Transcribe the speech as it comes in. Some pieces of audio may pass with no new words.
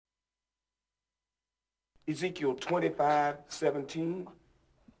Ezekiel 25:17.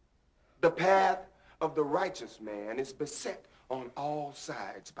 The path of the righteous man is beset on all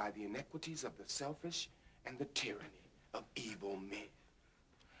sides by the iniquities of the selfish and the tyranny of evil men.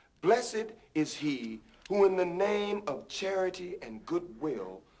 Blessed is he who in the name of charity and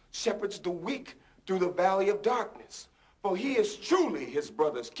goodwill shepherds the weak through the valley of darkness, for he is truly his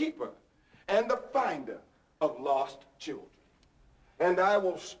brother's keeper and the finder of lost children. And I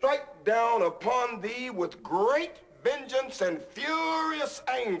will strike down upon thee with great vengeance and furious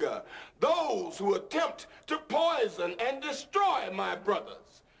anger those who attempt to poison and destroy my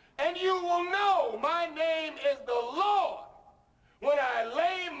brothers. And you will know my name is the Lord when I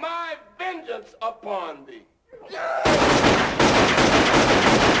lay my vengeance upon thee.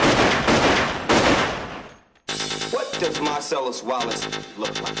 What does Marcellus Wallace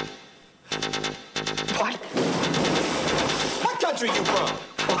look like? What? What country you from?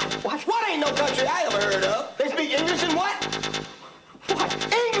 What ain't no country I ever heard of? They speak English and what? What?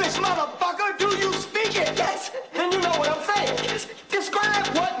 English, motherfucker! Do you speak it? Yes. Then you know what I'm saying. Yes. Describe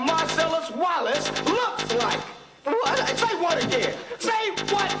what Marcellus Wallace looks like. What? Say what again? Say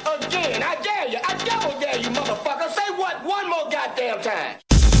what again? I dare you. I double dare you, motherfucker. Say what one more goddamn time.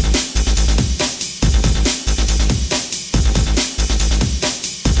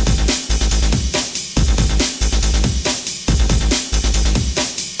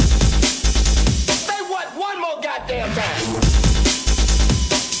 Say what one more goddamn time.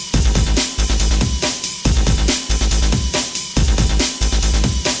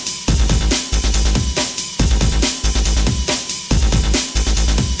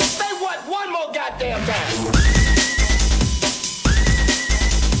 Goddamn time.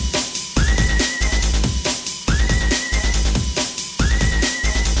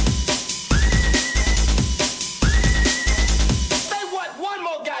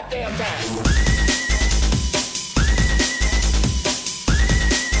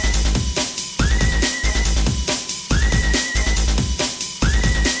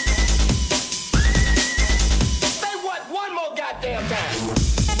 Say what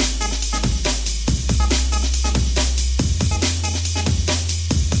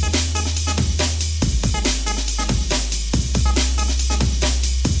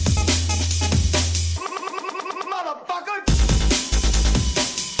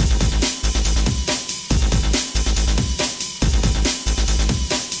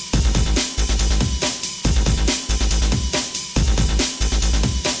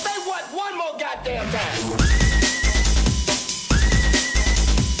one more goddamn time.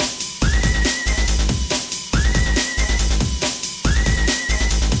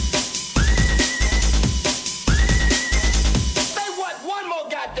 Say what one more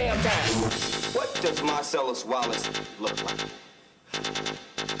goddamn time. What does Marcellus Wallace look like?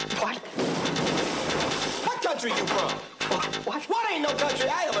 What? What country you from? What ain't no country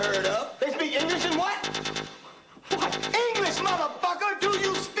I ever heard of? They speak English and what? What? English, motherfucker! Do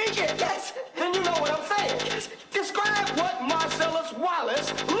you speak it? Yes. Then you know what I'm saying. Yes. Describe what Marcellus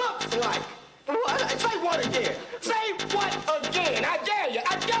Wallace looks like. What? Say what again? Say what again? I dare you.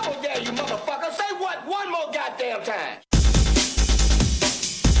 I double dare you, motherfucker. Say what one more goddamn time.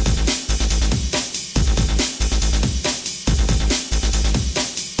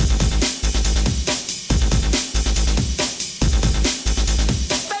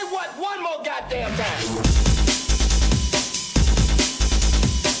 Say what one more goddamn time.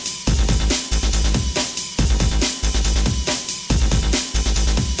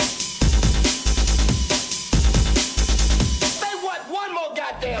 Say what one more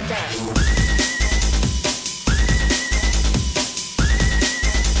goddamn time.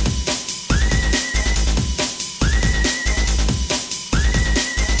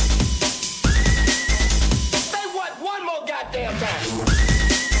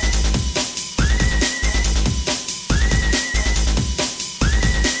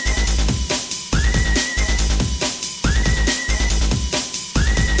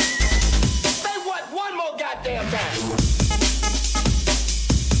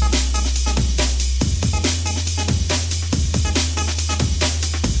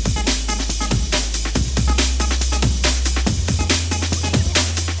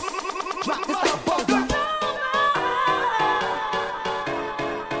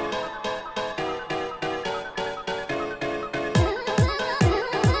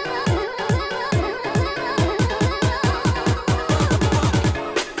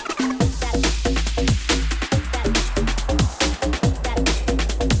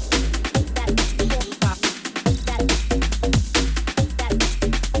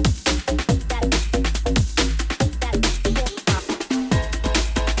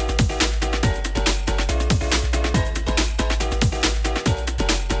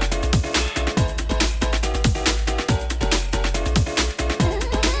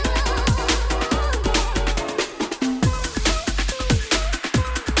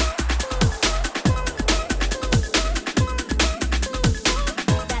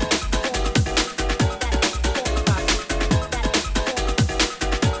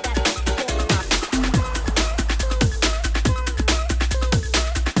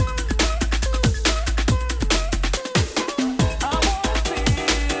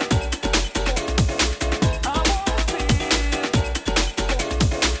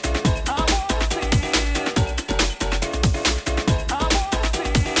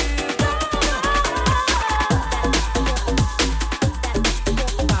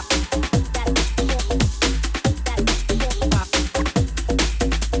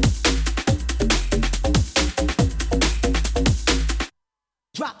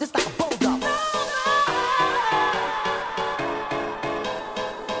 This like a bulldog.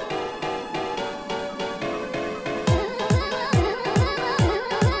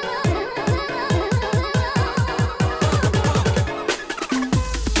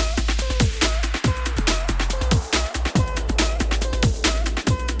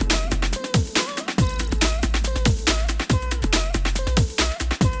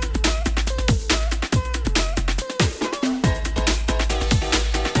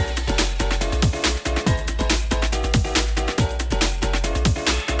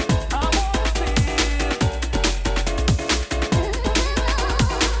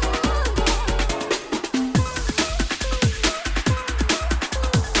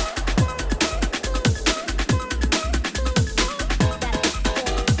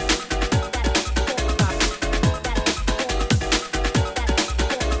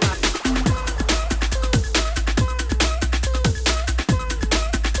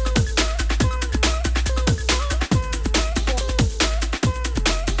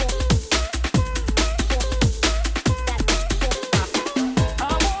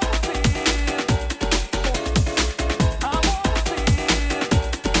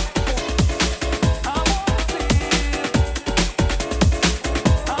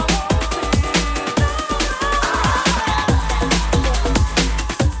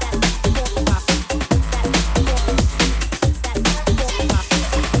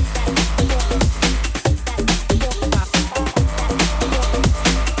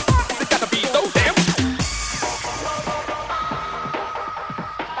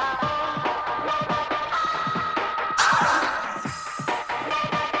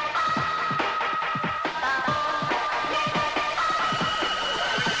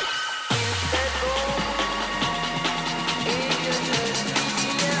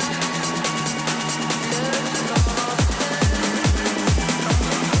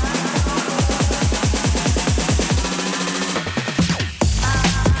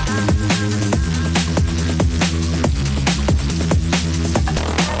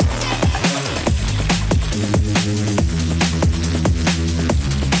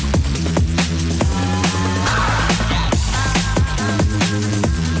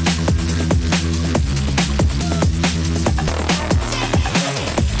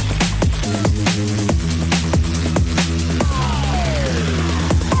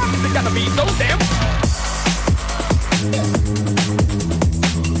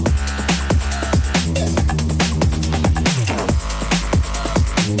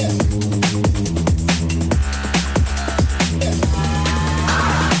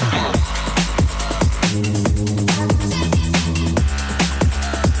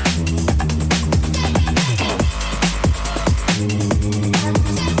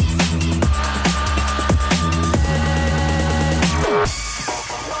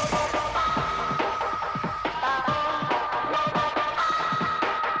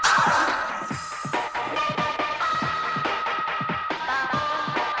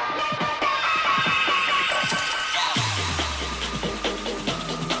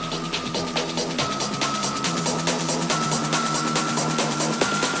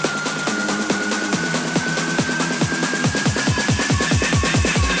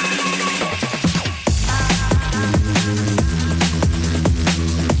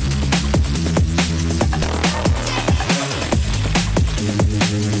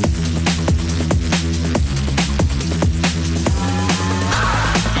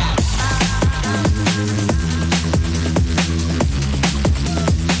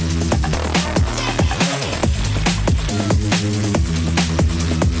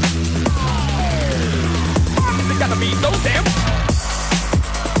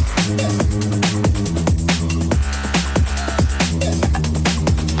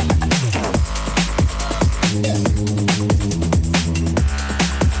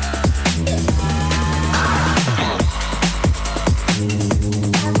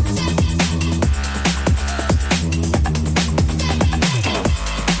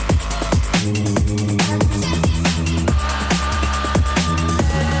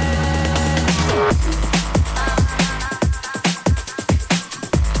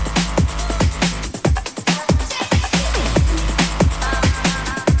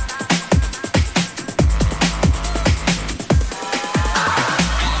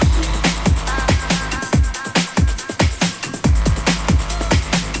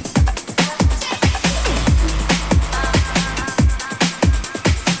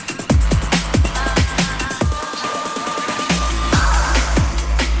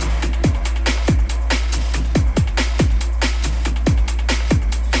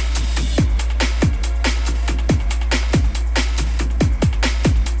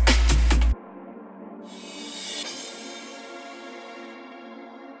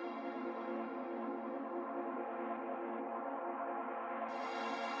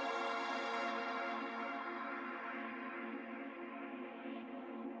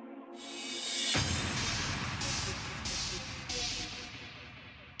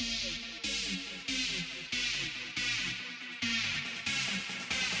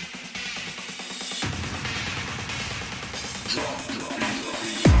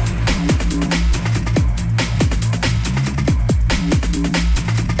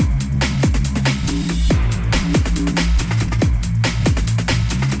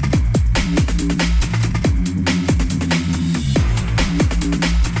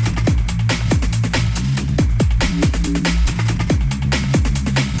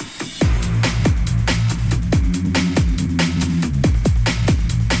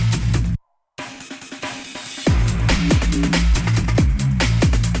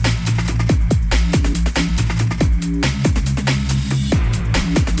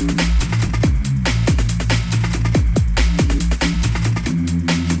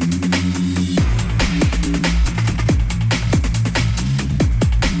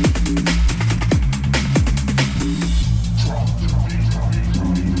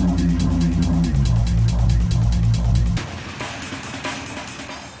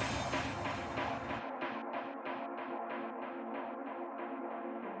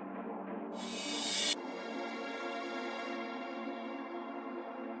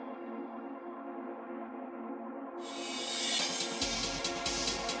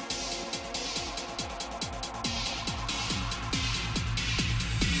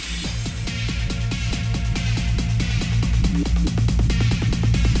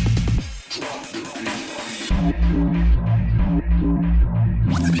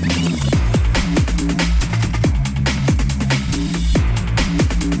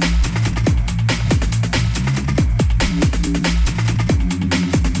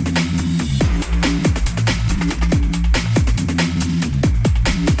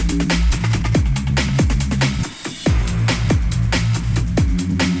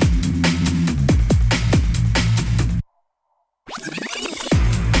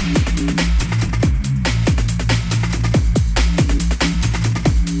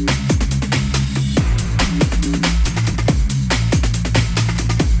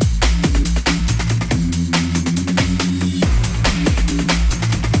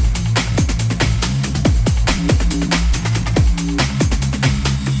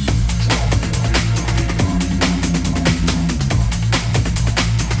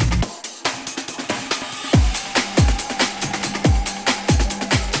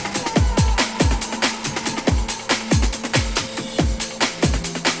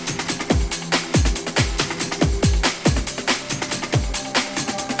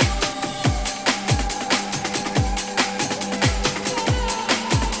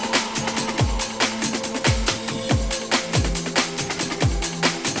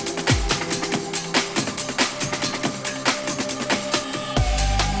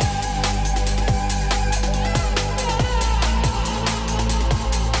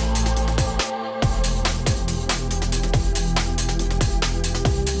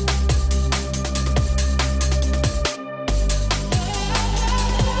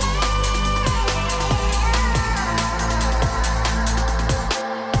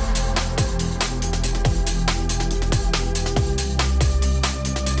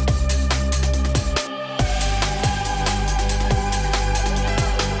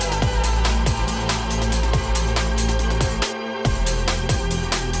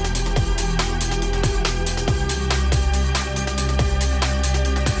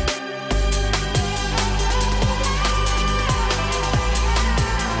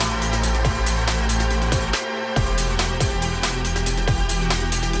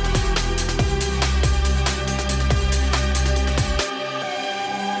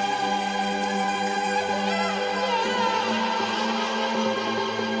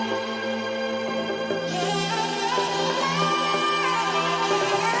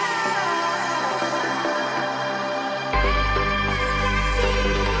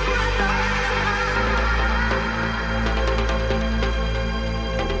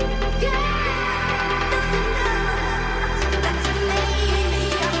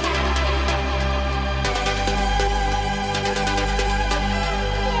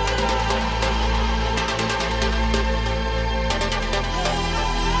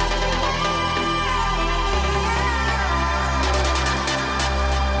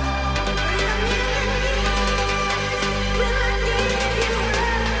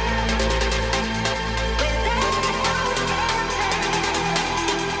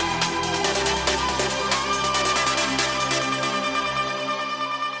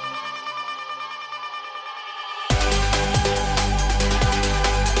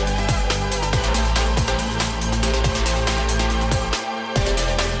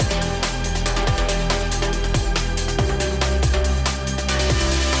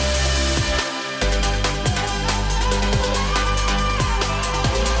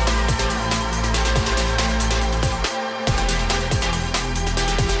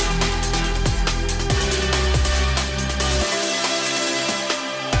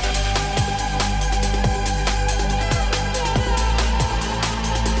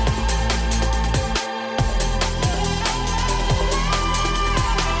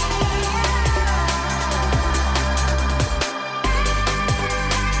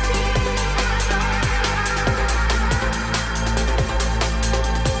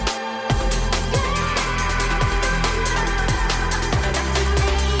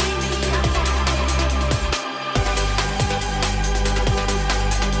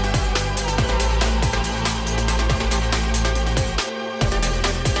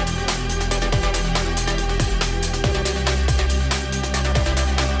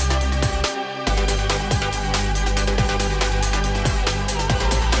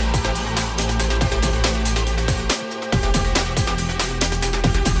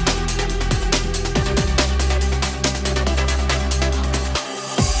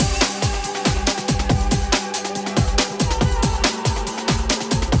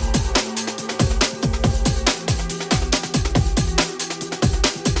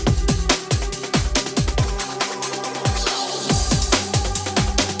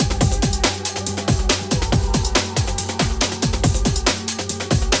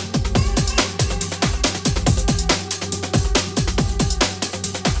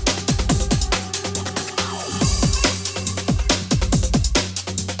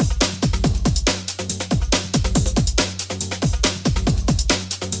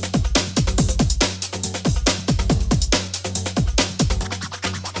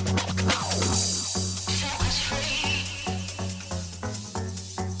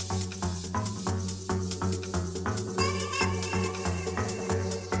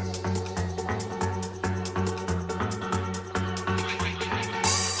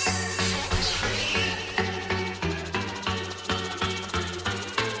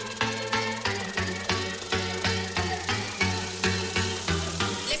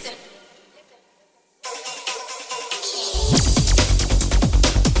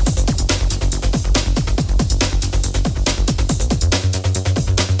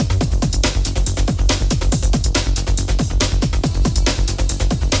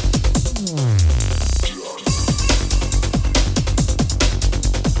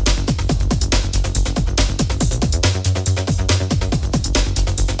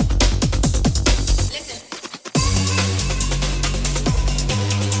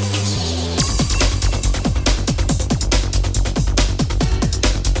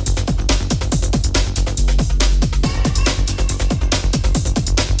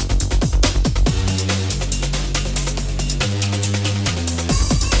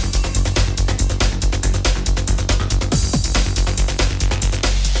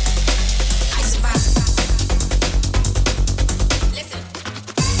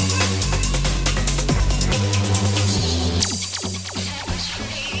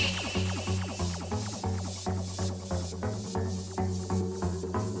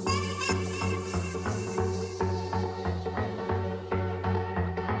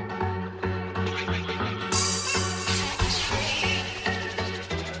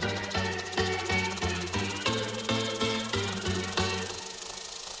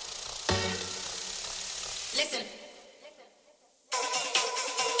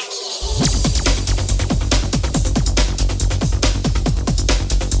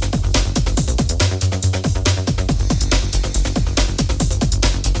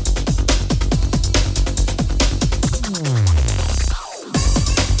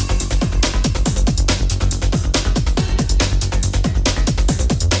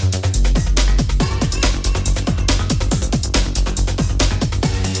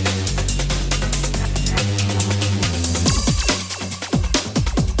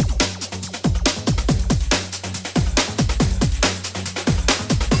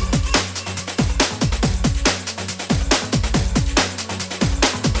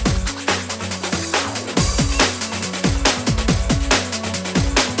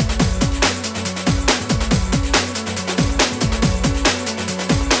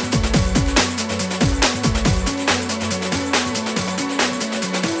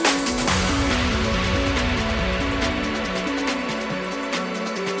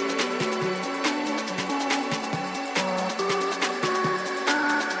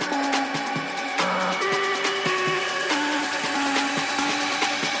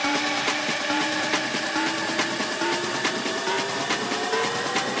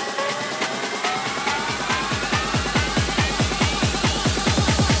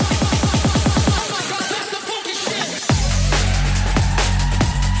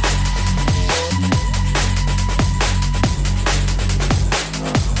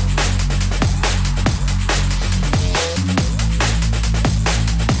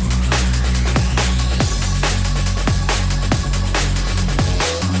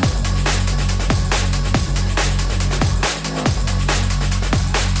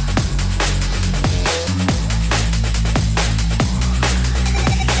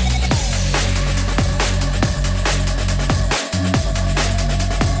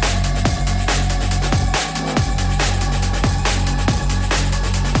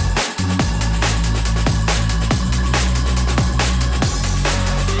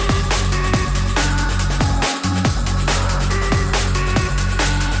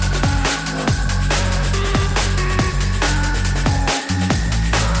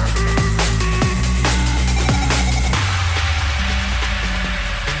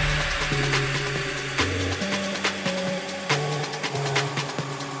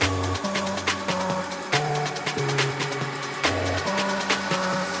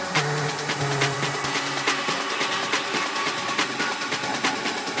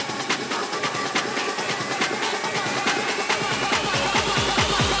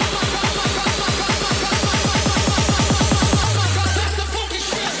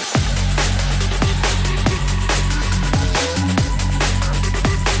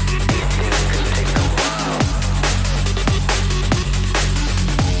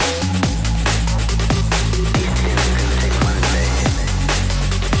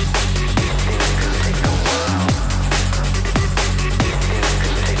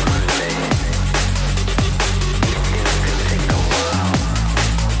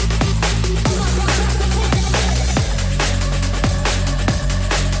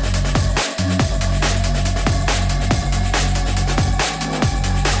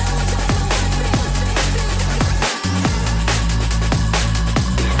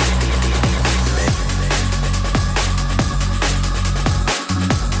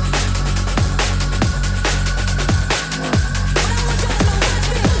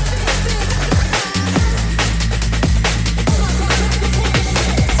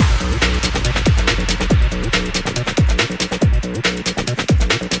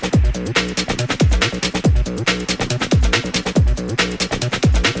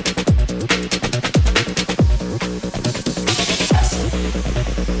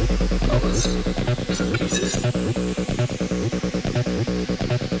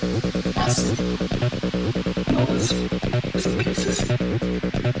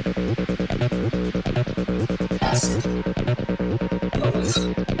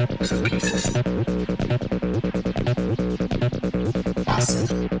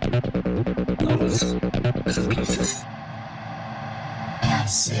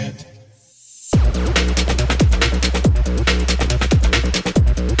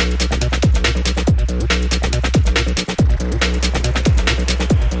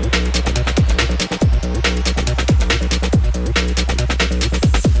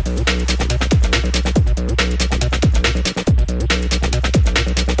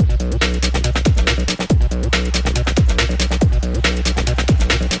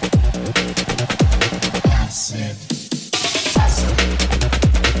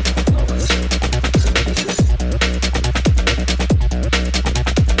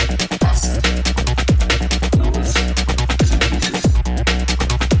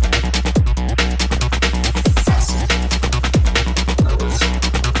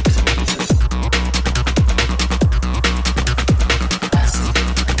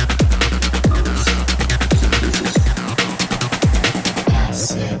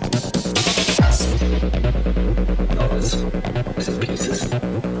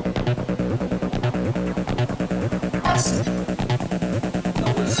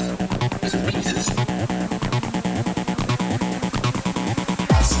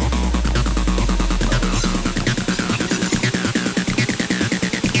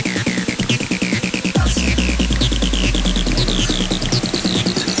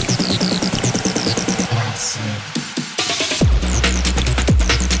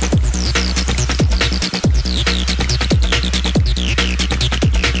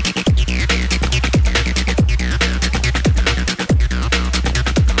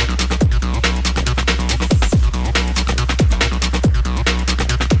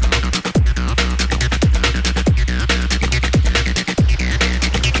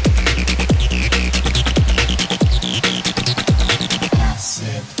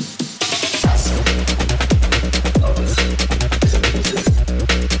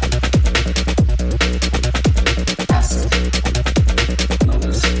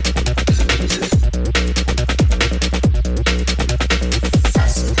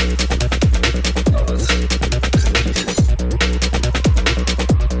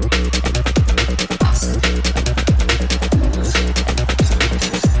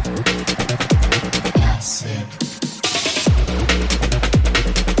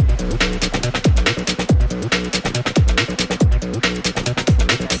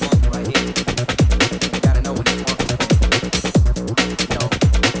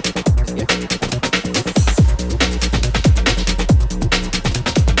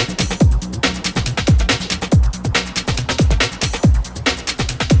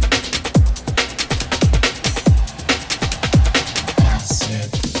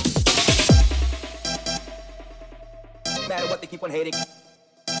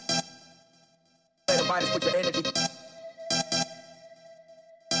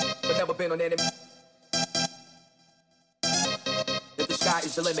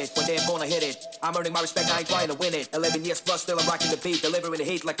 I'm earning my respect, I ain't trying to win it. 11 years plus, still I'm rocking the beat. Delivering the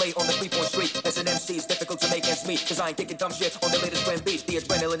heat like late on the 3-point street. As an MC, it's difficult to make ends meet. Cause I ain't thinking dumb shit on the latest trend beat. The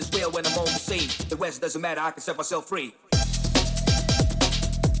adrenaline is real when I'm on the scene. The rest doesn't matter, I can set myself free.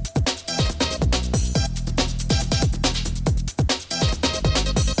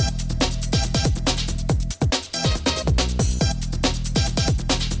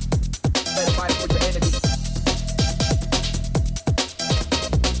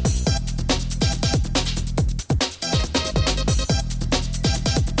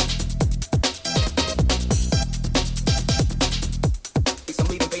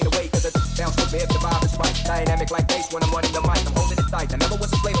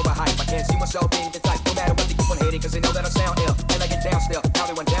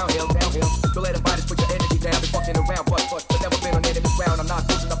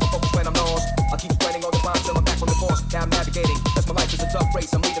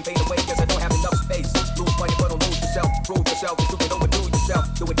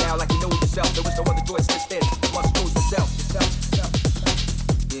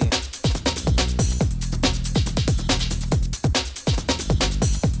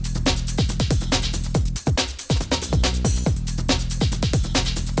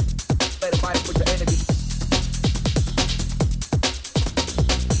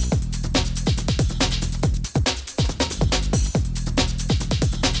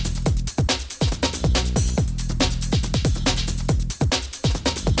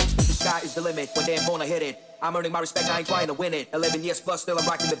 limit. When damn phone I hit it, I'm earning my respect, I ain't trying to win it. 11 years plus, still I'm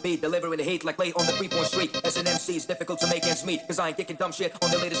rocking the beat. Delivering the heat like late on the 3-point street. As an MC, it's difficult to make ends meet. Cause I ain't kicking dumb shit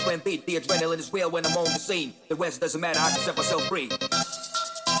on the latest trend beat. The adrenaline is real when I'm on the scene. The rest doesn't matter, I can set myself free.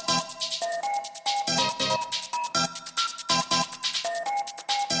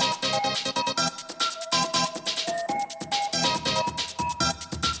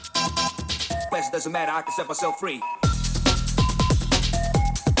 Rest doesn't matter, I can set myself free.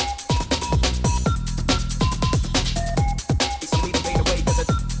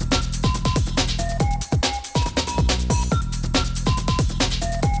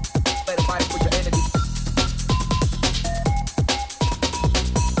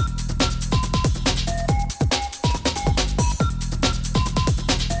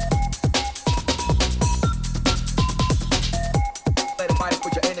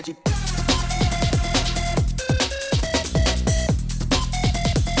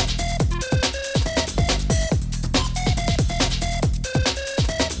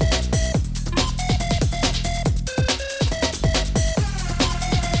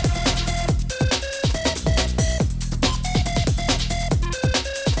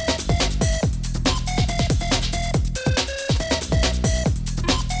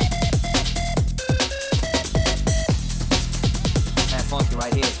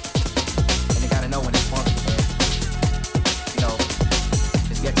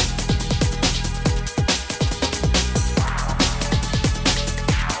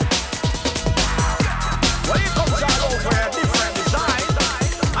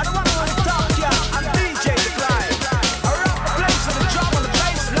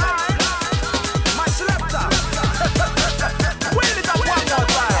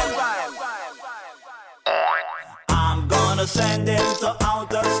 Send him to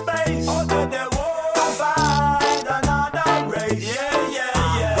outer space. Oh, they won't find another race.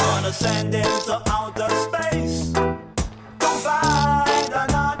 I'm gonna send him to outer space. To find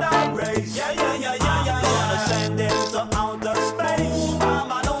another race. I'm gonna send him to outer space.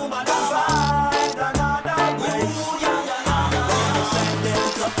 To find another race. I'm gonna send him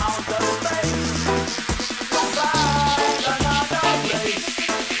to outer space. To find another race.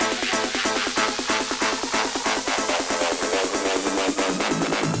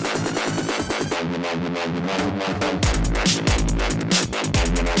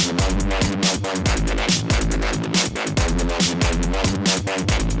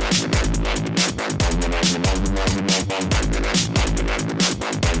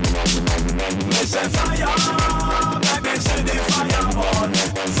 It's a fire, let me see the fire burn.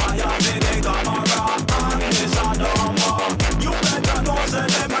 Fire for the camera, and this a demo. You better know say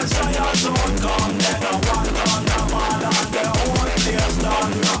the Messiah soon come. Then a one on the man and the whole place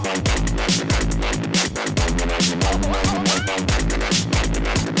done.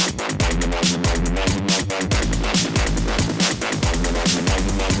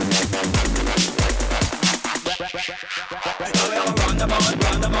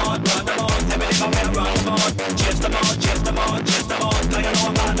 Run them on, everything come here, run them on. Chase them on, now you know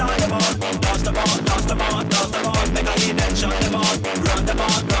I'm bad on them on. Toss them on, make a hit and shut them on. Run them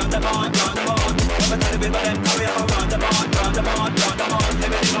on. Never tell the people them come here, run them on.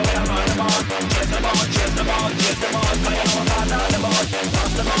 Everything come here, run them on. Chase them on, now you know I'm bad on them on.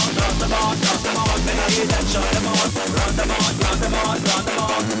 Toss them on, make a hit and shut them on. Run them on, never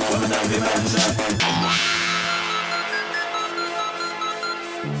tell the people them say.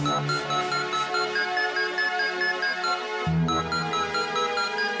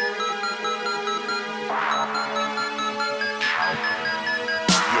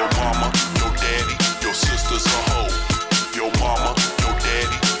 Sisters a hoe. Your mama, your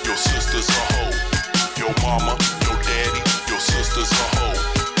daddy, your sisters a hoe. Your mama, your daddy, your sisters a hoe.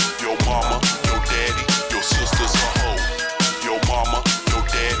 Your mama, your daddy, your sisters a hoe. Your mama, your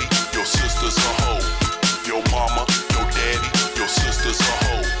daddy, your sisters a hoe. Your mama, your daddy, your sisters a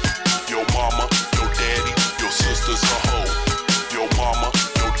hoe. Your mama, your daddy, your sisters a hoe. Your mama,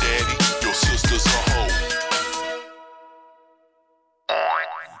 your daddy, your sisters a hoe.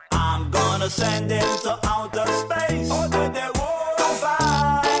 I'm gonna send him to outer space. Oh, they won't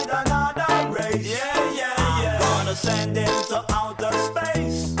find another race. I'm gonna send him to outer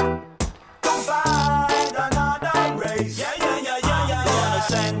space. To find another race. I'm gonna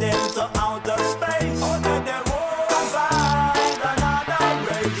send him to outer space. Oh, they won't find another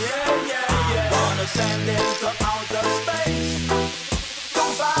race. I'm gonna send him to outer space. To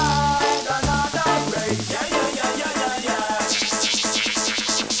find another race.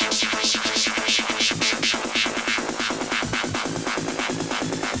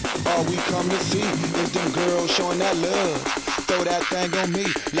 All we come to see is them girls showing that love. throw that thing on me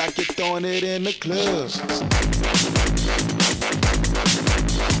like you're throwing it in the club.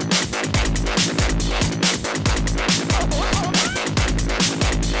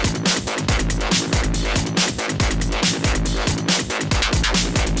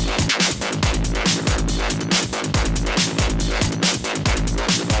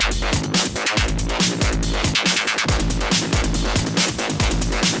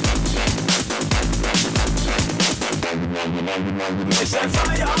 It's a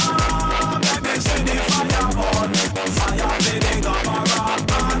fire, let me see the fire burn. Fire feeding up a rock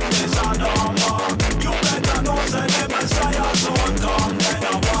band, this a number. You better know say the Messiah soon come. Then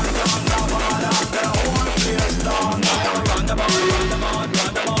I want down the ball and the whole place done. Run them on, run them on,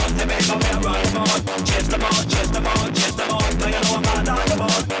 run them on. They make a way, run them on. Chase them on, chase them on, chase them on. Now you know I'm mad on them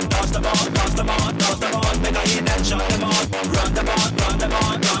on. Toss them on, toss them on, toss them on. Make a hit and shot them on. Run them on, run them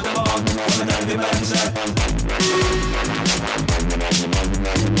on, run them on. Women and the men say.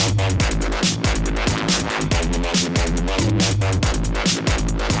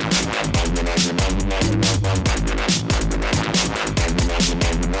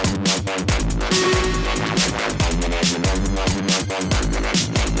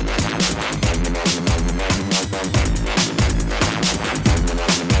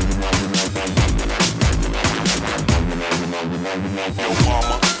 Your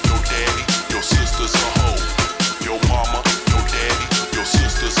mama, your daddy, your sister's a hoe. Your mama, your daddy, your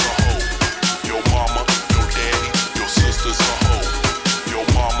sister's a hoe. Your mama, your daddy, your sister's a hoe. Your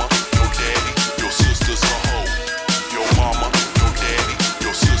mama, your daddy, your sister's a hoe. Your mama, your daddy,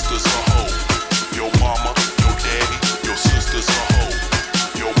 your sister's a hoe. Your mama, your daddy, your sister's a hoe.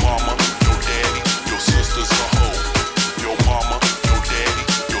 Your mama, your daddy, your sister's a hoe. Your mama, your daddy,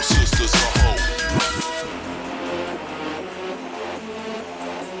 your sister's a hoe.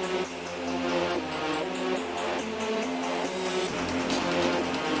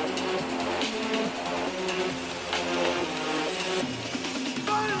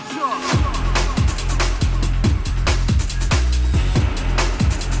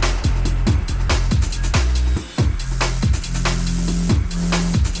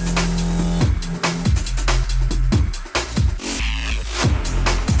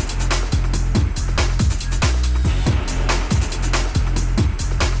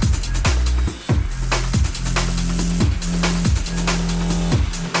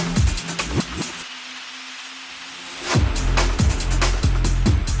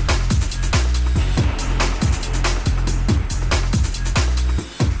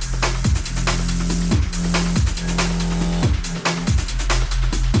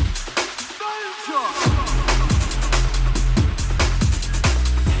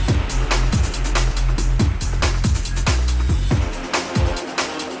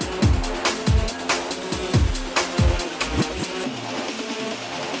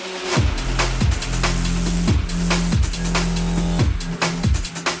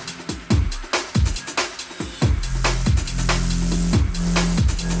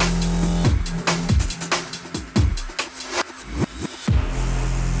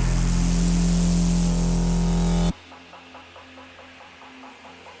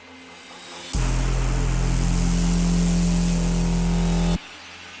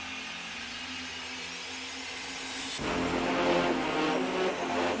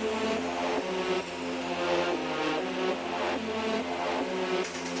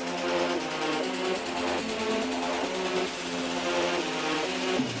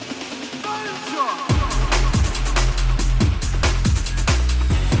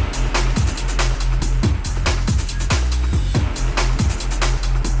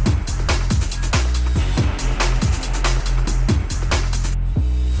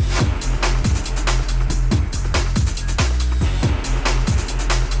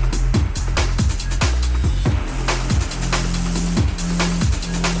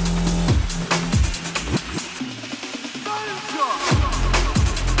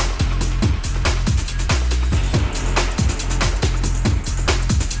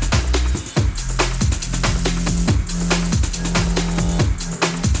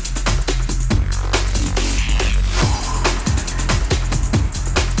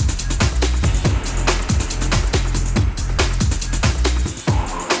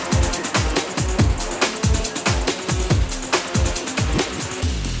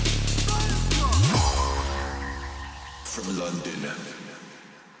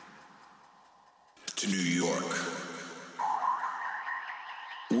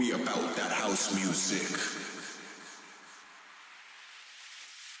 We about that house music.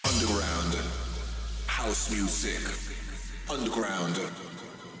 Underground house music. Underground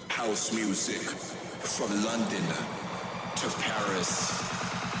house music. From London to Paris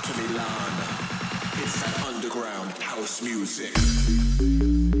to Milan. It's that underground house music.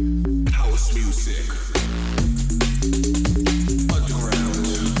 House music. Underground.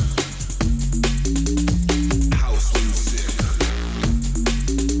 House music.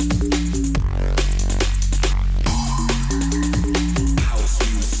 House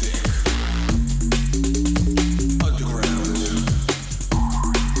music. Underground.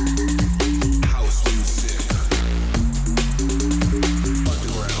 House music.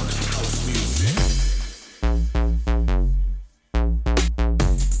 Underground house music.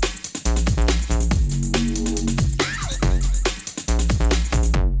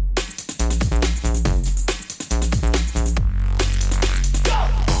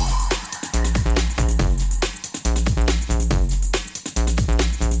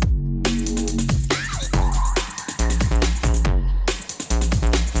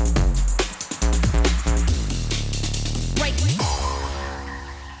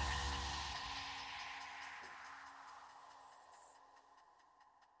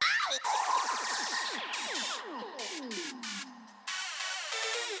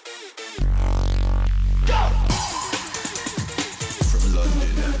 From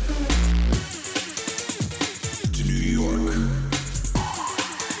London to New York,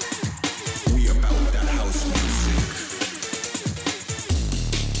 we about that house music.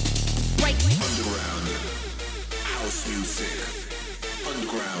 Underground house music.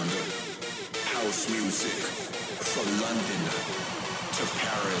 Underground house music. From London to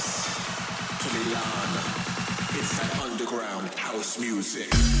Paris to Milan, it's that underground house music.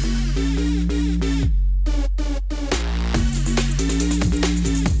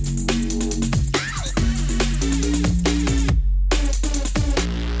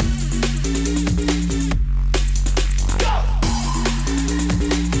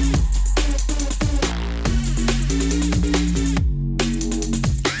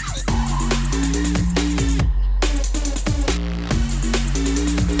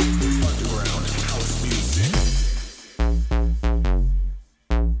 Underground house music.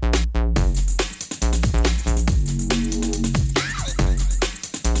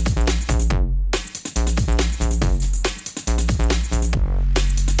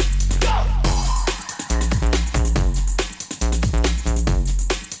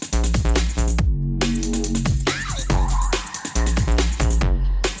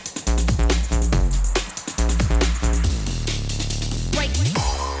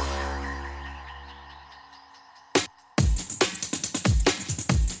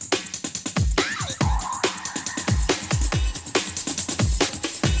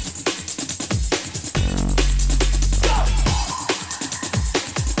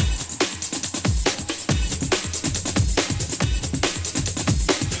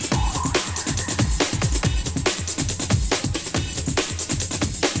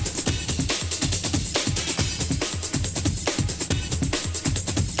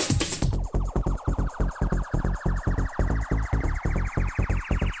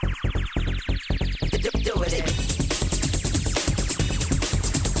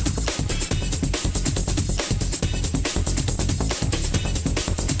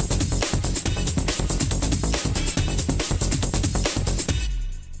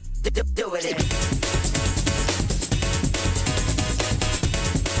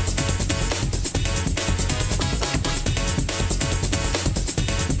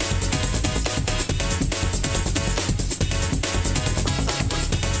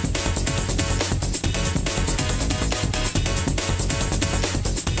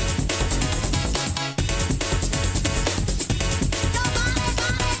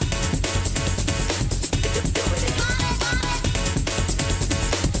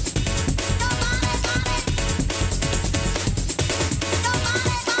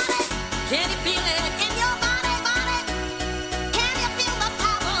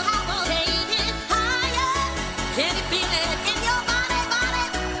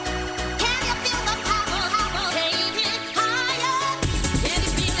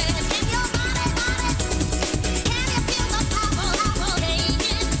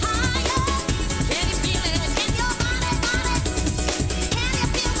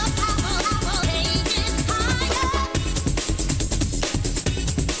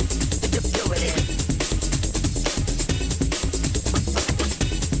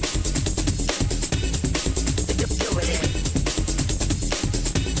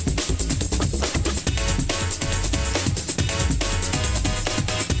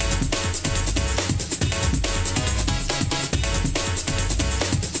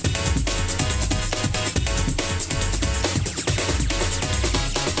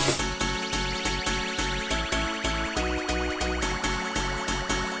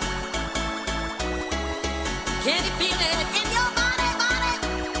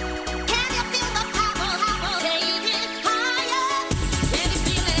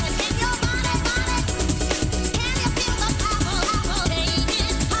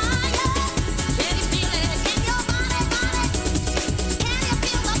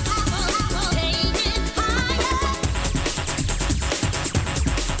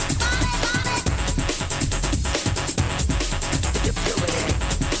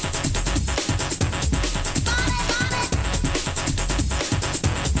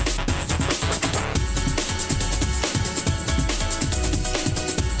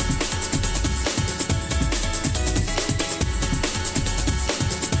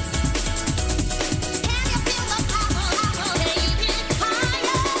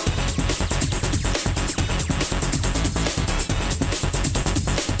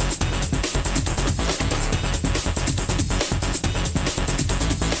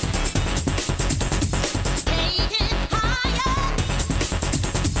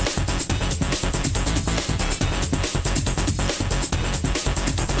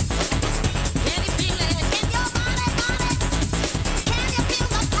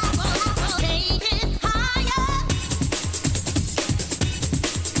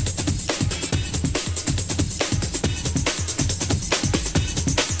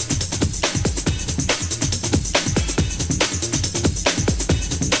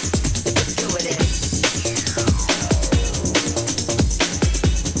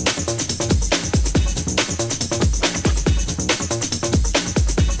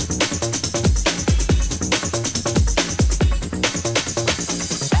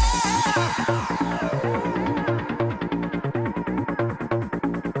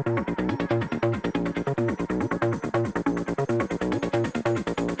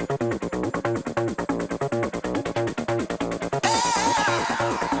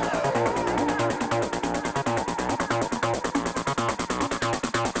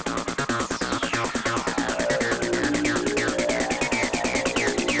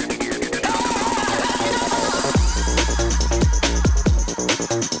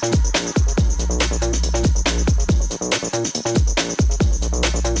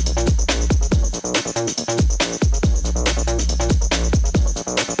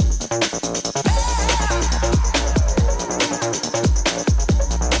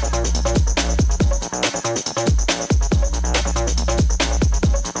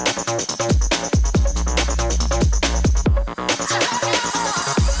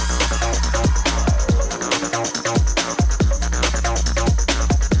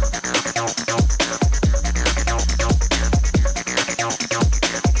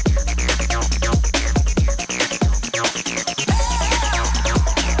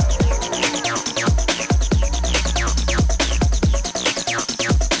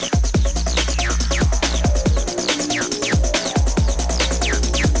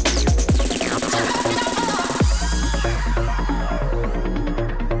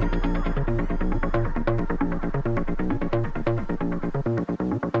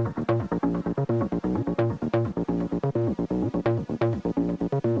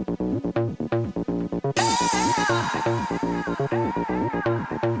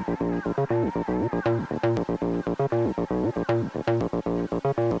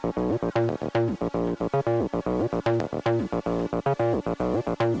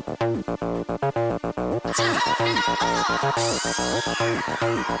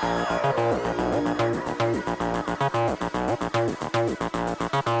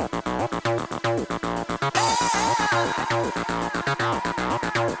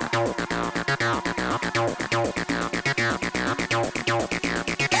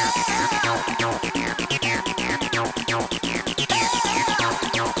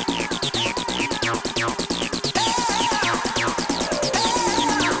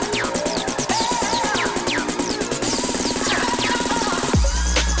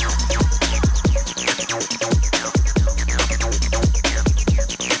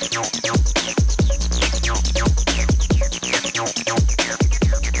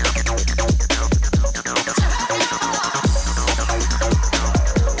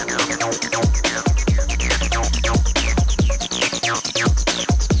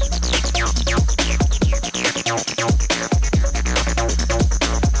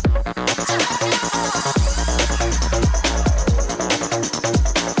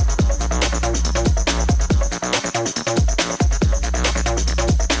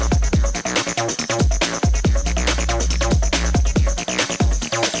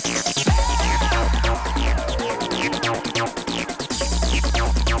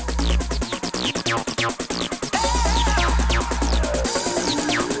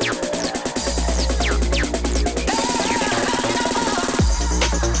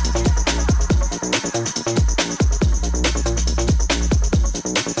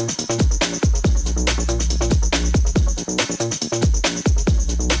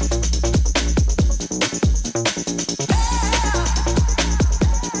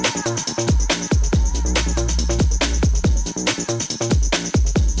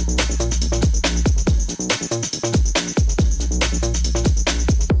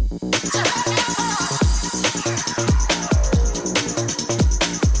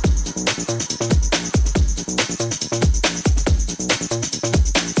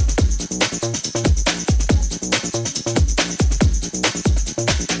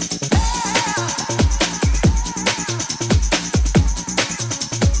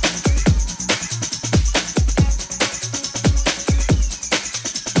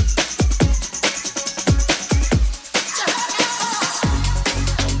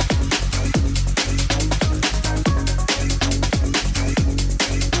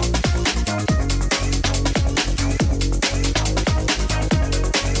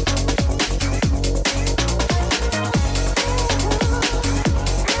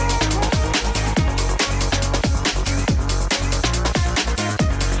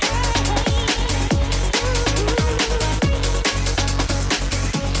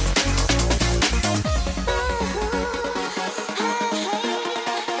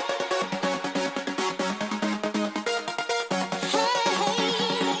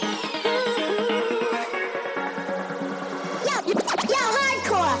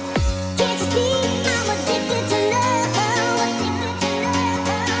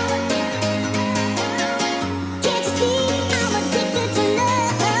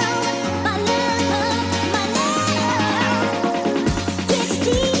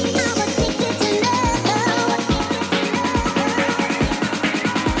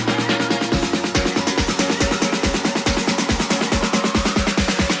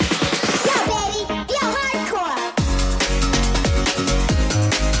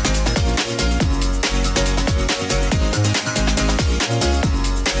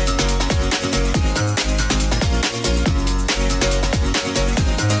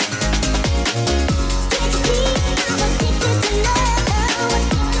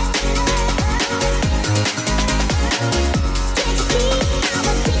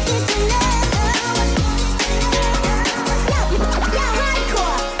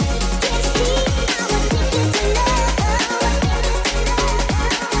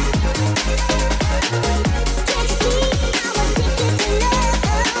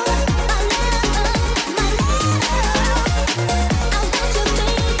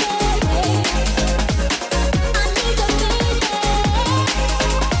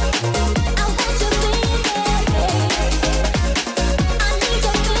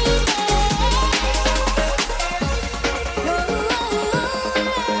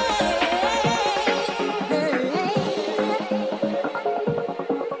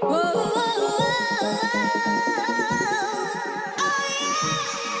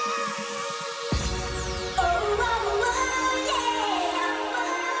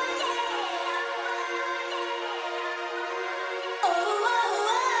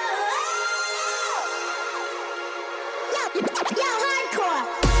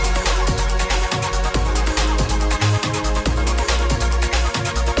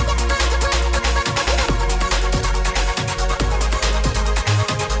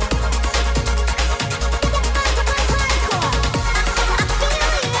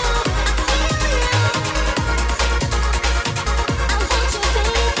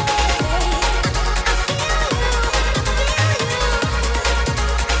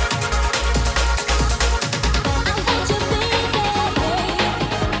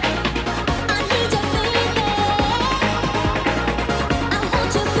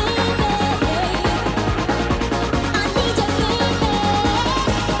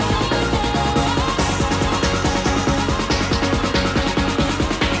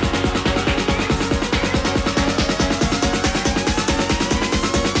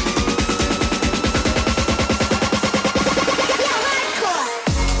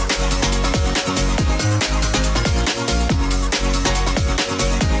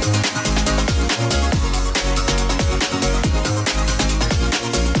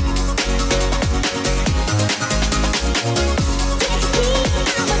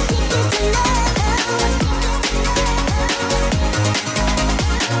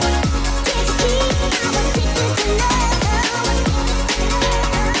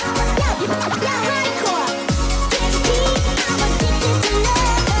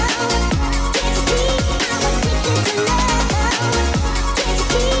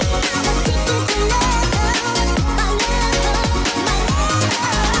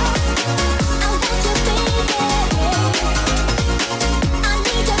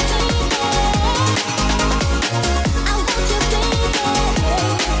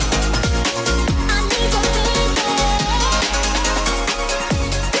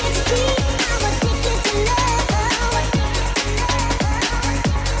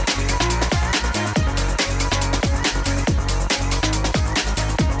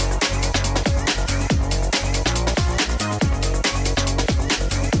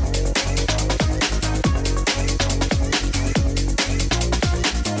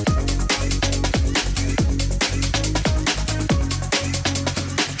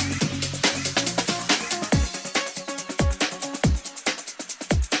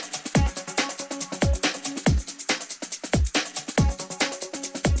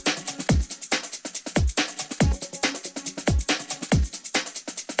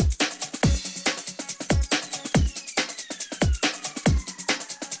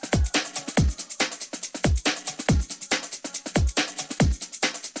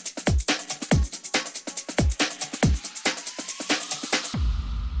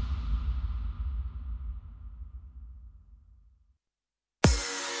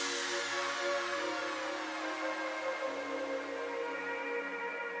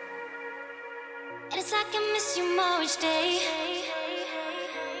 miss you more each day.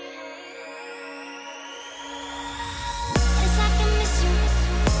 Yes, I can miss you.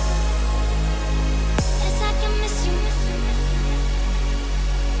 Yes, I can miss you.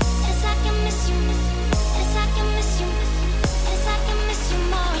 Yes, I can miss you. Yes, I can miss you. Yes, I can miss you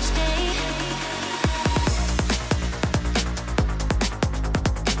more each day.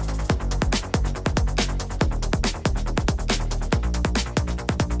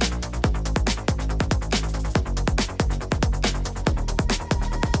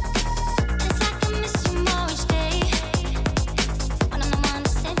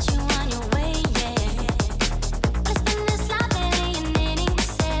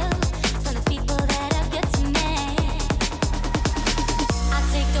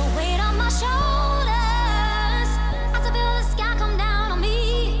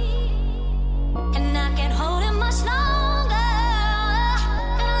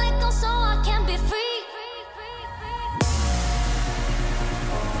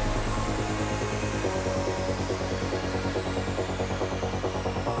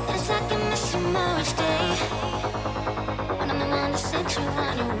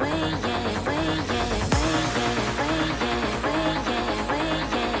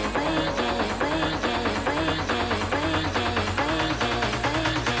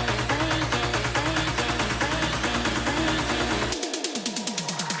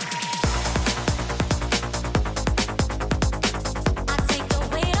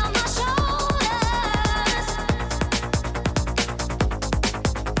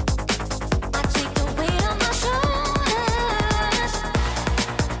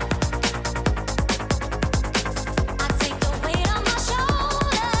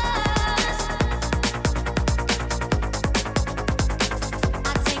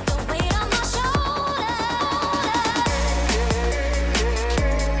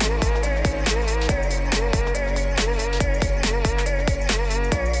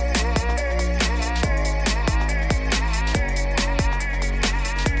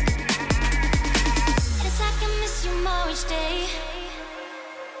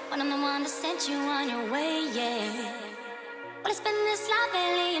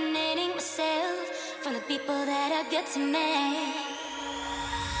 From the people that are good to me,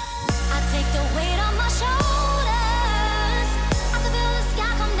 I take the